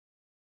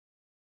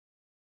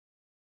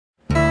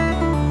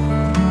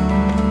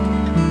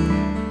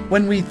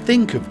When we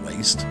think of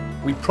waste,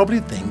 we probably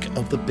think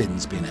of the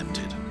bins being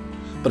emptied.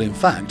 But in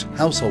fact,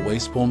 household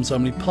waste forms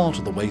only part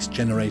of the waste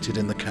generated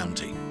in the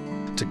county.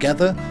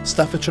 Together,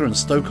 Staffordshire and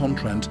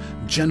Stoke-on-Trent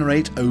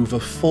generate over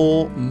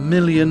 4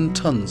 million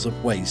tonnes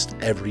of waste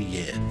every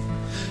year.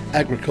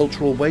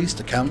 Agricultural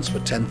waste accounts for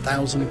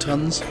 10,000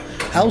 tonnes.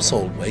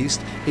 Household waste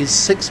is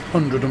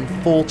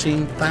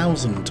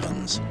 614,000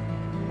 tonnes.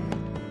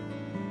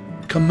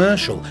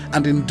 Commercial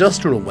and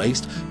industrial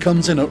waste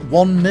comes in at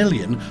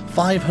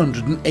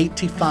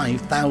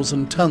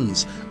 1,585,000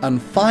 tonnes,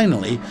 and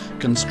finally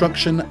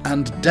construction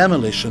and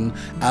demolition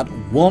at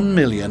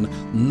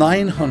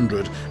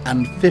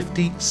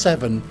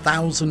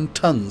 1,957,000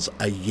 tonnes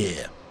a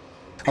year.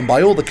 And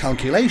by all the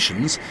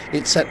calculations,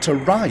 it's set to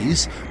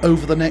rise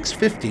over the next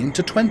 15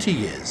 to 20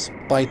 years.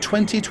 By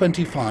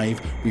 2025,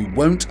 we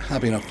won't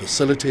have enough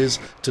facilities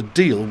to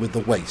deal with the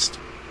waste,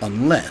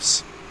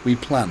 unless we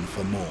plan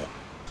for more.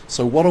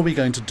 So what are we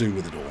going to do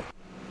with it all?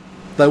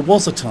 There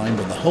was a time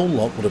when the whole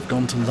lot would have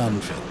gone to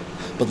landfill,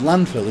 but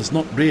landfill is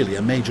not really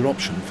a major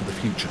option for the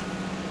future.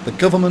 The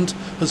government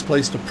has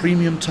placed a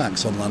premium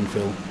tax on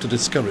landfill to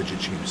discourage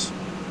its use.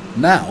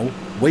 Now,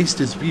 waste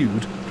is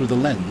viewed through the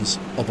lens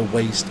of a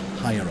waste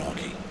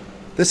hierarchy.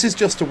 This is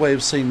just a way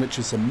of seeing which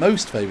is the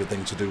most favoured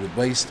thing to do with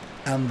waste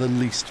and the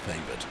least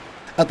favoured.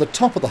 At the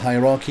top of the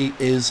hierarchy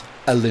is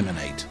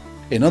eliminate.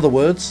 In other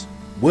words,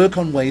 work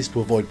on waste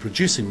to avoid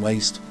producing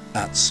waste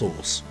at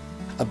source.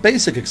 A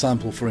basic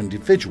example for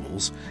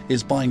individuals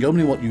is buying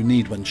only what you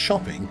need when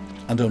shopping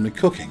and only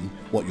cooking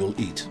what you'll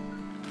eat.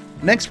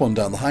 Next one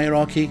down the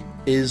hierarchy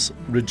is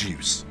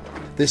reduce.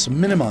 This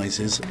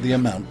minimises the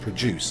amount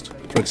produced.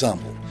 For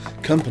example,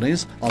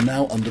 companies are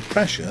now under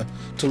pressure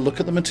to look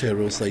at the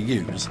materials they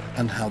use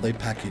and how they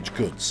package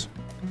goods.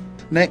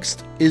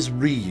 Next is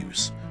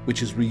reuse,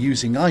 which is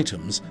reusing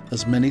items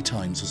as many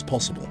times as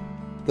possible.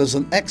 There's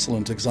an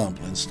excellent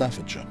example in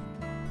Staffordshire.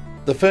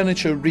 The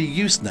Furniture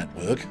Reuse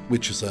Network,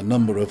 which is a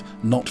number of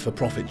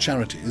not-for-profit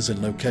charities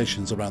in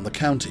locations around the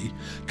county,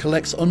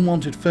 collects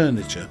unwanted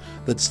furniture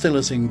that still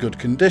is in good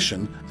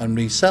condition and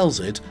resells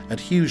it at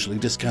hugely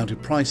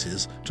discounted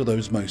prices to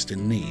those most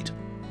in need.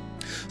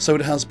 So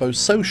it has both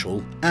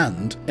social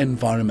and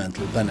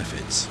environmental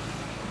benefits.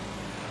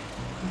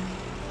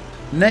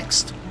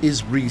 Next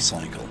is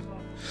recycle.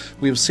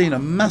 We have seen a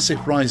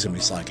massive rise in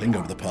recycling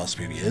over the past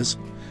few years.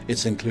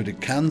 It's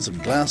included cans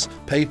and glass,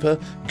 paper,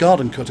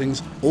 garden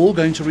cuttings, all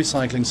going to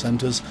recycling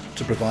centres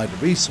to provide a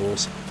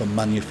resource for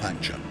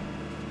manufacture.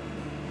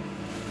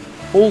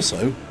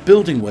 Also,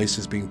 building waste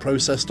is being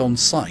processed on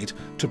site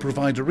to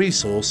provide a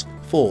resource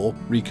for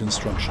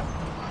reconstruction.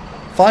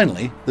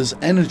 Finally, there's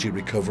energy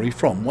recovery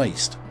from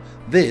waste.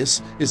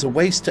 This is a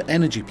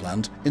waste-to-energy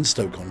plant in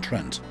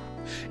Stoke-on-Trent.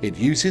 It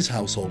uses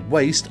household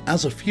waste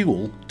as a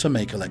fuel to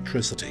make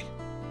electricity.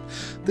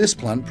 This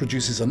plant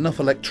produces enough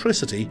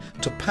electricity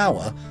to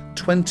power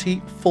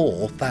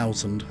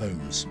 24,000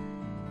 homes.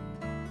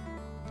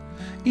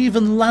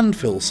 Even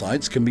landfill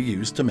sites can be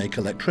used to make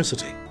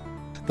electricity.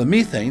 The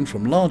methane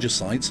from larger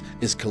sites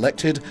is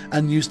collected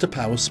and used to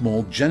power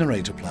small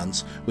generator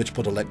plants which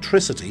put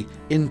electricity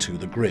into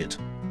the grid.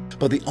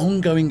 But the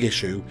ongoing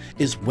issue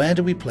is, where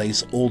do we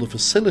place all the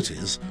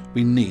facilities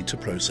we need to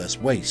process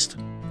waste?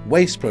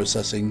 Waste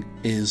processing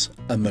is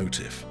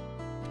emotive.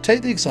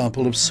 Take the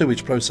example of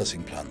sewage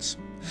processing plants.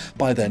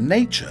 By their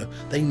nature,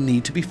 they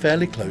need to be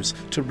fairly close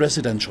to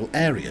residential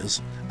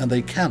areas, and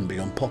they can be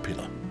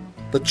unpopular.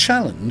 The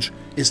challenge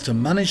is to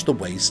manage the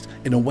waste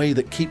in a way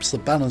that keeps the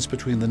balance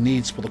between the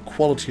needs for the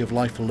quality of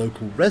life for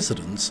local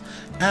residents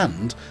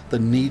and the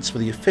needs for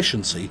the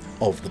efficiency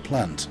of the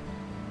plant.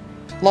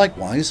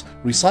 Likewise,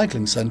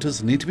 recycling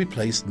centres need to be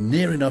placed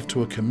near enough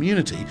to a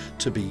community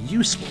to be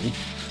useful,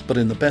 but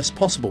in the best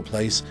possible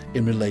place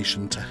in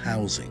relation to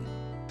housing.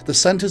 The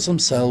centres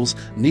themselves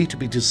need to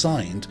be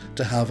designed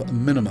to have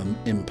minimum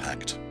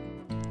impact.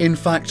 In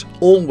fact,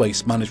 all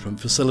waste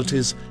management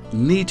facilities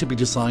need to be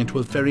designed to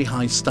a very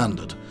high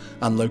standard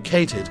and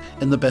located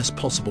in the best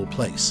possible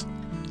place.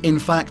 In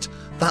fact,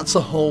 that's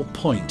the whole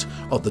point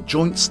of the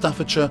joint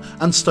Staffordshire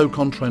and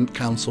Stoke-on-Trent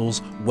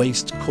Council's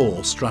Waste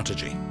Core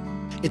strategy.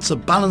 It's a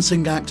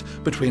balancing act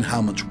between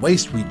how much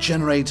waste we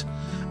generate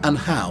and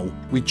how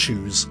we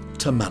choose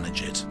to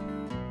manage it.